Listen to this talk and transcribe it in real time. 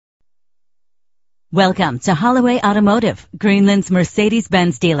Welcome to Holloway Automotive, Greenland's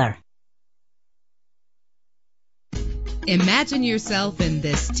Mercedes-Benz dealer. Imagine yourself in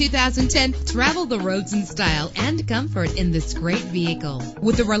this 2010. Travel the roads in style and comfort in this great vehicle.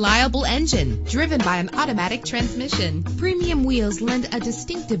 With a reliable engine driven by an automatic transmission, premium wheels lend a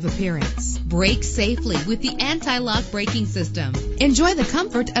distinctive appearance. Brake safely with the anti-lock braking system. Enjoy the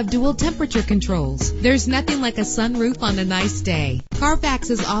comfort of dual temperature controls. There's nothing like a sunroof on a nice day.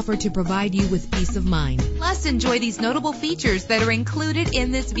 Carfax is offered to provide you with peace of mind. Plus, enjoy these notable features that are included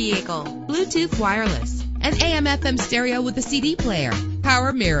in this vehicle: Bluetooth wireless, an AM/FM stereo with a CD player,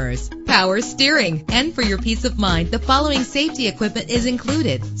 power mirrors, power steering. And for your peace of mind, the following safety equipment is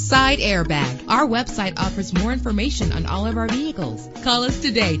included: side airbag. Our website offers more information on all of our vehicles. Call us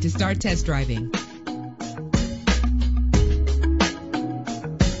today to start test driving.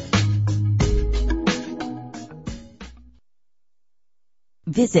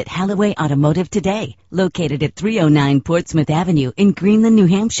 Visit Holloway Automotive today, located at 309 Portsmouth Avenue in Greenland, New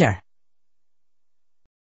Hampshire.